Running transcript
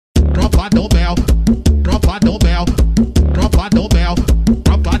tropa do mel, tropa do mel, tropa do mel,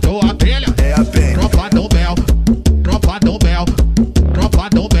 tropa do abelha, é a penha. tropa do mel, tropa do mel, tropa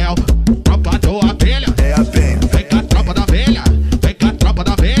do mel, tropa do abelha, É a penha. vem cá tropa da abelha, vem cá tropa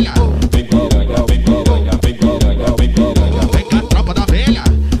da abelha, Vem piranha, vem piranha, vem piranha, vem piranha. vem cá tropa da abelha,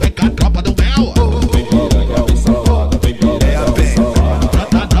 vem cá tropa do mel, Vem piranha, vem salada, vem piranha, vem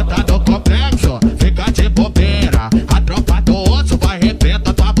salada. trata do complexo, fica de bobeira, a tropa do osso vai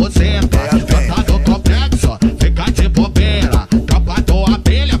arrebenta tua buceta, trata do complexo, fica de bobeira, tropa do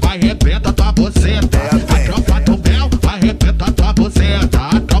abelha vai arrebenta tua buceta, a tropa do mel vai arrebenta tua buceta,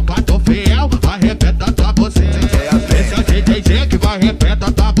 a tropa do fiel vai arrebenta tua buceta, esse é o DJ que vai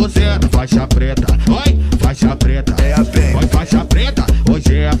arrebenta tua buceta, faixa preta, oi, faixa preta, É a penha. oi, faixa preta,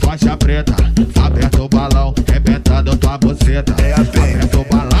 hoje é faixa preta, aberta o balão, arrebentando tua buceta, É a penha. aberta o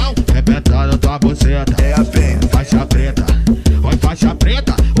balão, arrebentando tua buceta, É a penha. faixa preta, oi, faixa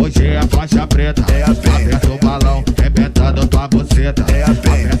preta, hoje é faixa preta, É a penha. aberta o balão, arrebentando tua buceta, É a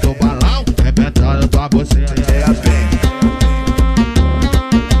penha. aberta o balão, arrebentando tua buceta. É a penha.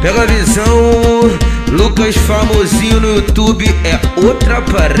 Pega a visão, Lucas Famozinho no YouTube é outra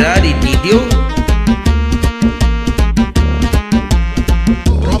parada, entendeu?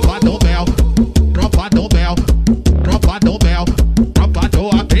 Tropa do mel, tropa do mel, tropa do mel, tropa do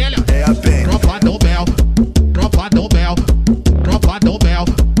abelha, É a penha. tropa do mel, tropa do mel, tropa do mel,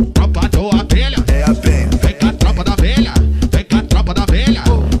 tropa do abelha, É a penha. vem cá tropa da abelha, vem cá tropa da abelha,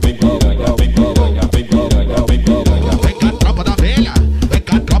 Vem piranha, vem piranha, vem piranha, vem piranha. vem cá tropa da abelha, vem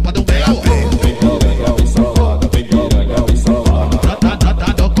cá tropa do mel, Vem piranha, vem salada, vem piranha, vem salada.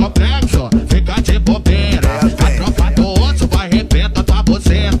 trata do complexo, fica de bobeira, a tropa do osso vai arrebenta tua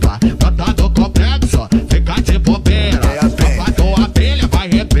buceta, trata do complexo, fica de bobeira, a tropa do abelha vai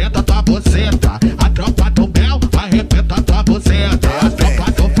arrebenta tua buceta, a tropa do mel vai arrebenta tua buceta, a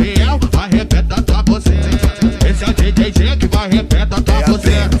tropa do fiel vai arrebenta tua buceta, esse é o DJ que vai arrebenta tua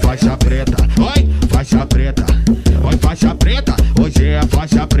buceta, faixa preta, oi, faixa preta, oi, faixa preta, hoje é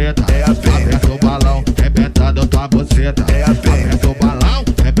faixa preta, É a penha. aberta o balão, arrebentando tua buceta, É a penha. aberta o balão,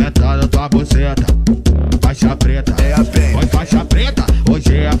 arrebentando tua buceta, faixa preta, É a penha. oi, faixa preta,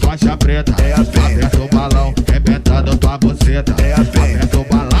 hoje é faixa preta, É a penha. aberta o balão, arrebentando tua buceta, É a penha. aberta o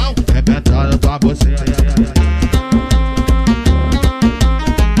balão, arrebentando tua buceta.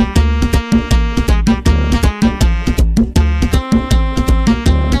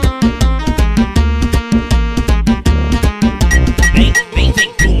 Vem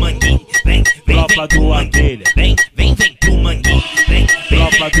pro manguinho, vem Tropa do Abelha, vem pro manguinho, vem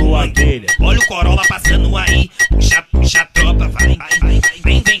tropa do Abelha, Olha o Corolla passando aí, puxa a tropa, vai,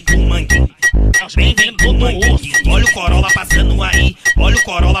 vem pro manguinho, vem pro manguinho. Olha o Corolla passando aí, olha o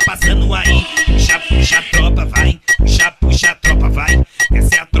Corolla passando aí, puxa a tropa, vai, puxa a tropa, vai.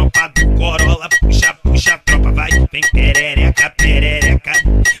 Essa é a tropa do Corolla, puxa a tropa, vai. Vem perereca, perereca,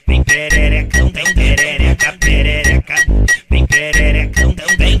 vem pererecão, vem perereca, perereca, vem pererecão,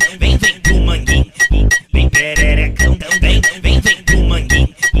 vem pro manguinho, vem pererecão, vem pro manguinho,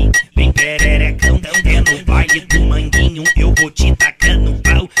 vem pererecão, no baile do manguinho eu vou te tacando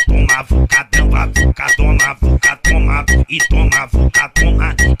pau, toma vucadão, vavuca, toma vuca, toma e toma vuca,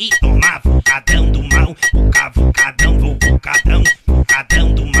 toma e toma vucadão do mal, vucadão, vou vucadão,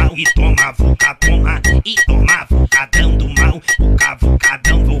 vucadão do mal e toma vuca, toma e toma vucadão do mal,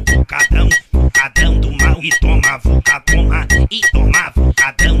 vucadão, vou vucadão, vucadão do mal e toma vuca, toma e toma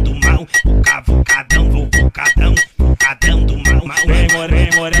vucadão do mal, vucadão, vou vucadão, vucadão do mal.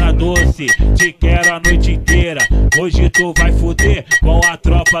 vem morena doce, te quero a noite inteira. Hoje tu vai fuder com a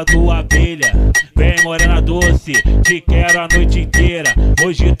tropa do Abelha. Vem morena doce, te quero a noite inteira.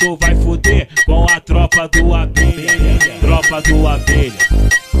 Hoje tu vai fuder com a tropa do Abelha. Tropa do Abelha,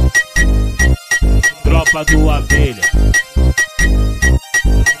 tropa do Abelha,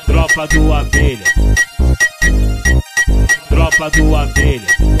 tropa do Abelha, tropa do Abelha.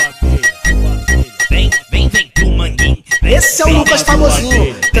 Vem pro manguinho. Esse é o Lucas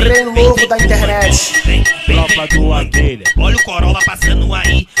Famozinho, treino novo da internet. Tropa do Abelha, Olha o Corolla passando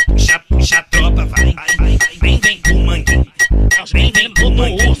aí, puxa a tropa, vai, vem pro manguinho, vem pro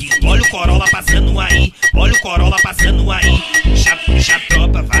manguinho. Olha o Corolla passando aí, olha o Corolla passando aí, puxa a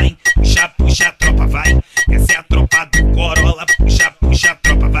tropa, vai, puxa a tropa, vai. Essa é a tropa do Corolla, puxa a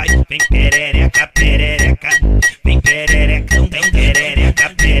tropa, vai. Vem perereca, perereca, vem pererecão, vem perereca,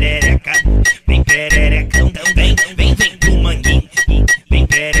 perereca, vem pererecão, vem pro manguinho, vem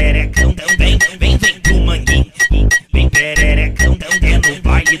pererecão, vem pro manguinho, vem pererecão, no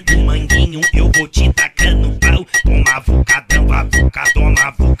baile do manguinho eu vou te tacando pau, toma vucadão, vavuca,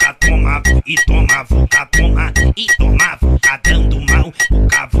 toma vuca, toma e toma vuca, toma e toma vucadão do mal,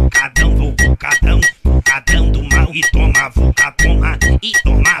 vucadão,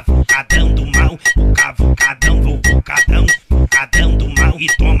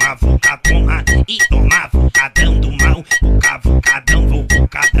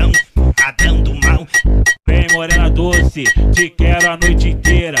 doce, te quero a noite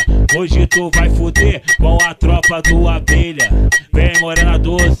inteira. Hoje tu vai fuder com a tropa do Abelha. Vem morena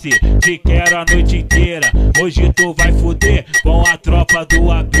doce, te quero a noite inteira. Hoje tu vai fuder com a tropa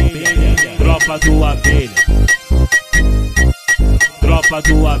do Abelha. Tropa do Abelha. Tropa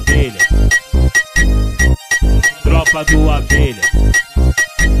do Abelha. Tropa do Abelha.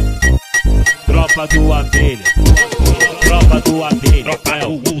 Tropa do Abelha. Tropa do Abelha. Tropa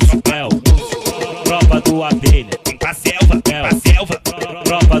do Urso, Tropa do Abelha. vem pra selva,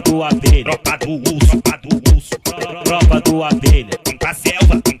 Tropa do Abelha. tropa do Urso, Tropa do Abelha. vem pra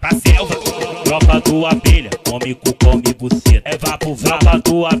selva, Tropa do Abelha. Come cu, come buceta. É vapo, tropa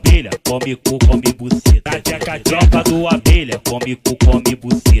do Abelha. Come cu, come buceta. Tropa do Abelha. Come cu, come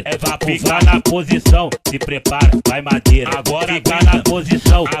buceta. É vapo, fica na posição. Se prepara, vai madeira. Agora fica na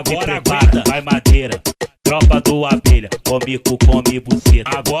posição. Se prepara, vai madeira. Tropa do Abelha, come cu, come buceta.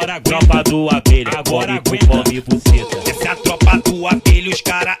 Agora tropa do Abelha, come cu, come buceta. essa é a tropa do Abelha, os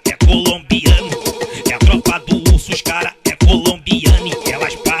cara é colombiano. É a tropa do Urso, os cara é colombiano. E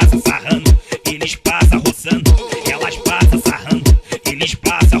elas passam sarrando, eles passam roçando. Elas passam sarrando, eles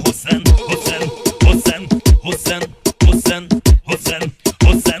passam roçando. Roçando, roçando, roçando, roçando, roçando,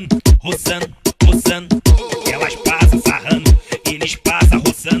 roçando, roçando, roçando. Elas passam sarrando, eles passam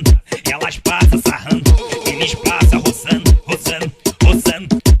roçando. Elas passam sarrando, eles passam roçando, roçando,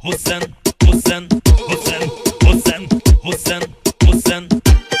 roçando, roçando, roçando, roçando, roçando, roçando, roçando.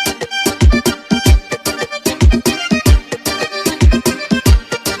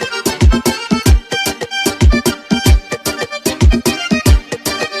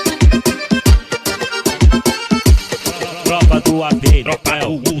 Tropa do Abelha, Tropa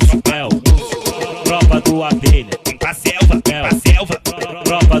do Urso, Tropa do Abelha, vem pra selva,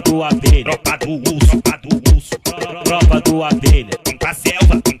 Tropa do Abelha, tropa do Urso, Tropa do Abelha, vem pra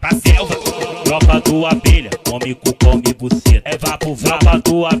selva, Tropa do Abelha, come cu, come buceta. É vapo, tropa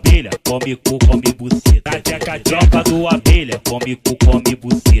do Abelha, come cu, come buceta. Tropa do Abelha, come cu, come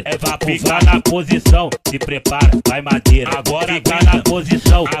buceta. É vapo, fica na posição, se prepara, vai madeira. Agora fica na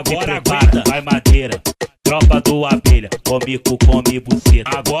posição, se prepara, vai madeira. Tropa do Abelha, come cu, come buceta.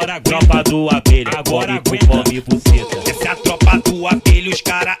 Agora tropa do Abelha, come cu, come buceta. essa é a tropa do Abelha, os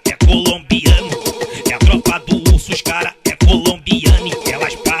cara é colombiano. É a tropa do Urso, os cara é colombiano. E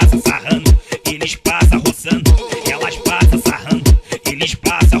elas passam sarrando, eles passam roçando. Elas passam sarrando, eles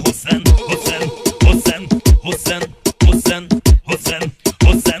passam roçando. Roçando, roçando, roçando, roçando, roçando,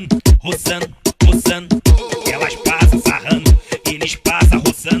 roçando, roçando, roçando. Elas passam sarrando, eles passam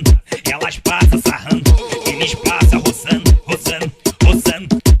roçando. Elas passam sarrando, eles passam roçando. Roçando,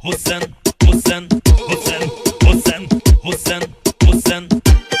 roçando, roçando, roçando, roçando, roçando, roçando, roçando.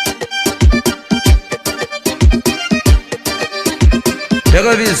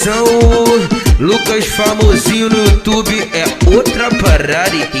 Pega a visão, Lucas Famozinho no YouTube é outra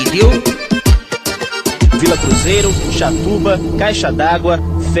parada, entendeu? Vila Cruzeiro, Chatuba, Caixa d'Água,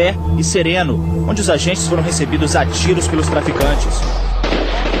 Fé e Sereno, onde os agentes foram recebidos a tiros pelos traficantes.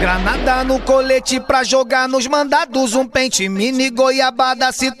 Granada no colete pra jogar nos mandados. Um pente mini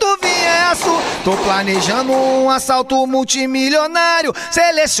goiabada se tu vier tô planejando um assalto multimilionário.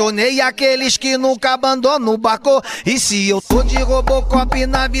 Selecionei aqueles que nunca abandonam o barco. E se eu tô de Robocop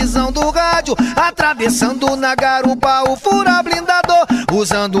na visão do rádio, atravessando na garupa o fura blindador,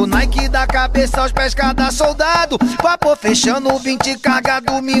 usando Nike da cabeça aos pés cada soldado. Vapor fechando 20 carga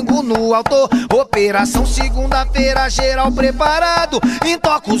domingo no autor. Operação segunda-feira geral preparado.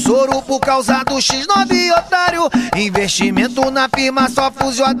 Intoca os ouro por causa do X9 otário. Investimento na firma só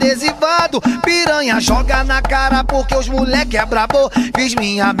fuzil adesivado. Piranha joga na cara porque os moleque é brabo. Fiz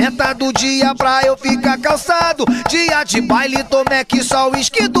minha meta do dia pra eu ficar calçado. Dia de baile, Tomec, só o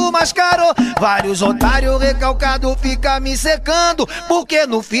uísque do mais caro. Vários otários recalcados fica me secando, porque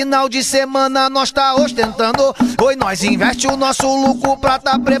no final de semana nós tá ostentando. Oi, nós investe o nosso lucro pra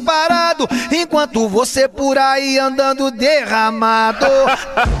tá preparado, enquanto você por aí andando derramado.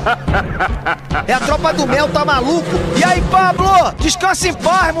 É a tropa do Mel, tá maluco? E aí, Pablo? Descansa em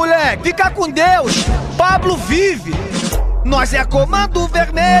paz, moleque. Fica com Deus. Pablo vive. Nós é comando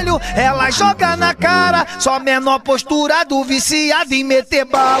vermelho, ela joga na cara. Só menor postura do viciado em meter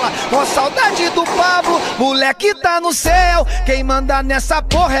bala. Com saudade do Pablo, moleque tá no céu. Quem manda nessa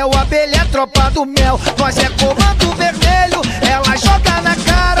porra é o Abelha, tropa do Mel. Nós é comando vermelho, ela joga na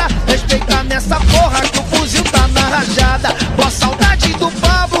cara. Respeita nessa porra que o fuzil tá na rajada. Com saudade do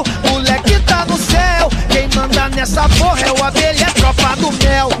Pablo, moleque tá no céu. Quem manda nessa porra é o Abelha, tropa do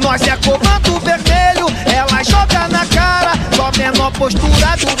Mel. Nós é comando vermelho, ela joga na cara. Só menor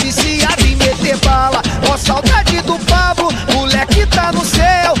postura do viciado em meter bala. Ó saudade do Pablo, moleque tá no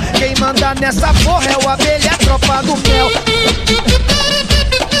céu. Quem manda nessa porra é o Abelha, tropa do mel.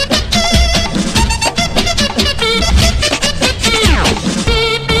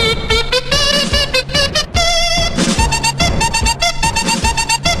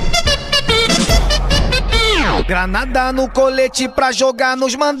 Granada no colete pra jogar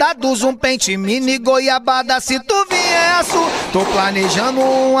nos mandados, um pente mini goiabada se tu vier. Tô planejando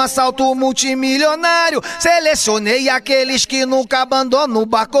um assalto multimilionário, selecionei aqueles que nunca abandonam o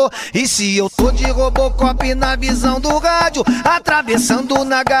barco. E se eu tô de Robocop na visão do rádio, atravessando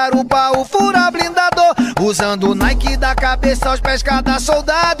na garupa o fura blindador, usando Nike da cabeça aos pés cada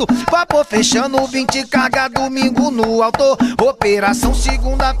soldado, vapor fechando 20 carga domingo no autor. Operação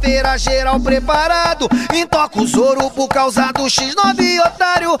segunda-feira geral preparado, intoca os ouro por causa do X9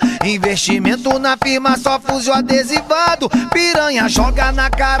 otário. Investimento na firma só fuzil adesivado, piranha joga na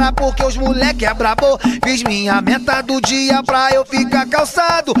cara porque os moleque é brabo. Fiz minha meta do dia pra eu ficar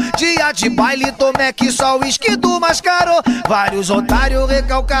calçado, dia de baile tomé que só o uísque do mais caro. Vários otários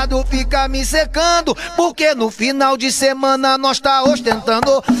recalcados fica me secando, porque no final de semana nós tá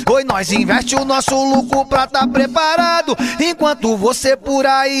ostentando. Oi, nós investe o nosso lucro pra tá preparado, enquanto você por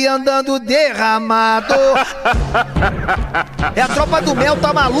aí andando derramado. É a tropa do mel,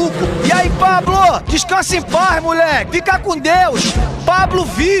 tá maluco? E aí, Pablo? Descansa em paz, moleque. Fica com Deus. Pablo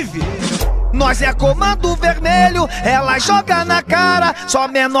vive. Nós é comando vermelho, ela joga na cara, só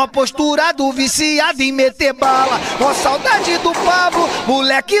menor postura do viciado em meter bala. Com saudade do Pablo,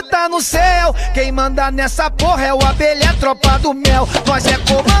 moleque tá no céu, quem manda nessa porra é o Abelha, tropa do mel. Nós é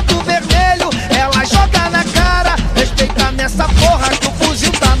comando vermelho, ela joga na cara, respeita nessa porra que o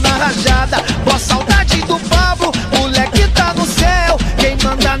fuzil tá na rajada. Com saudade do Pablo, moleque tá no céu, quem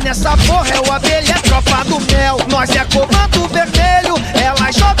manda nessa porra é o Abelha, tropa do mel. Nós é comando vermelho,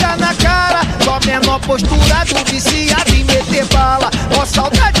 ela joga na cara, só menor postura do viciado em meter bala. Ó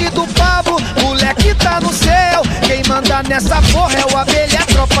saudade do Pablo, moleque tá no céu, quem manda nessa porra é o Abelha,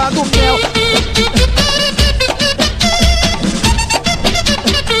 tropa do mel.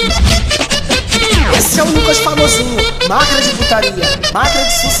 Esse é o Lucas Famozinho, máquina de putaria, máquina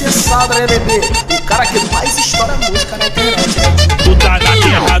de sucessada, né, bebê? O cara que mais estoura música na internet, né? Tu tá na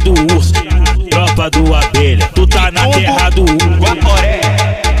terra do urso, tropa do Abelha. Tu tá na terra do urso,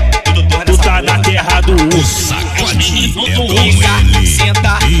 tu tá na terra do urso.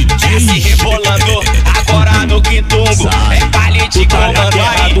 Senta, desce rebolando, agora no Quitungo é baile de comando.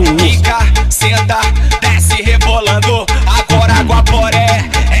 Aí, fica, senta, desce rebolando, agora Guaporé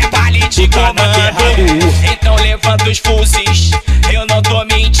é baile de comando. Então levanta os fuzis, eu não tô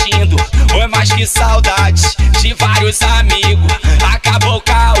mentindo, foi mais que saudade de vários amigos. Acabou o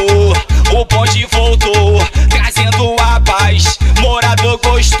caô, o bonde voltou, trazendo a paz, morador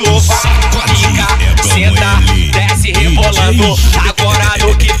gostou. Fica, senta, desce rebolando, agora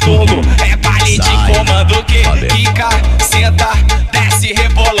no Quitungo é baile de comando. Que fica, senta, desce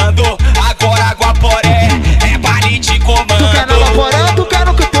rebolando, agora Guaporé é baile de comando. Tu quer na Guaporé, tu quer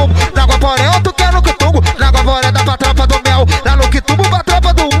no Quitungo, na Guaporé, tu quer no Quitungo, na Guaporé dá pra tropa do mel, lá no Quitungo pra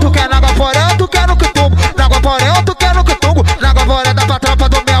tropa do Tu quer na Guaporé, tu quer no Quitungo, na Guaporé, tu quer no Quitungo, na Guaporé dá pra tropa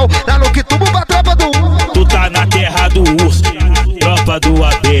do mel, lá no Quitungo pra tropa do Tu tá na terra do urso, tropa do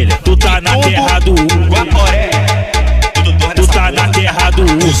Abelha. Tu tá na terra do Guaporé, tu tá na terra do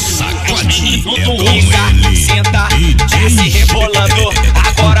urso. Fica, senta, desce rebolando,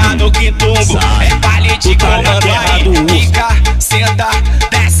 agora no Quitungo é baile de comando. Aí, fica, senta,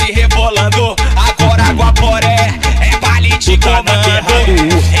 desce rebolando, agora Guaporé é baile de comando.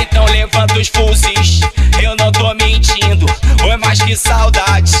 Então levanta os fuzis, eu não tô mentindo, foi mais que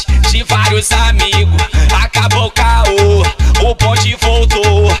saudade de vários amigos. Acabou o caô, o bonde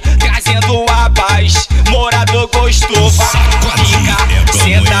voltou, trazendo a paz, morador gostou. Fica,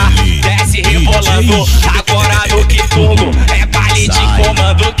 senta, desce rebolando, agora no Quitungo é baile de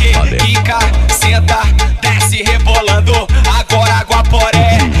comando. Que fica, senta, desce rebolando, agora Guaporé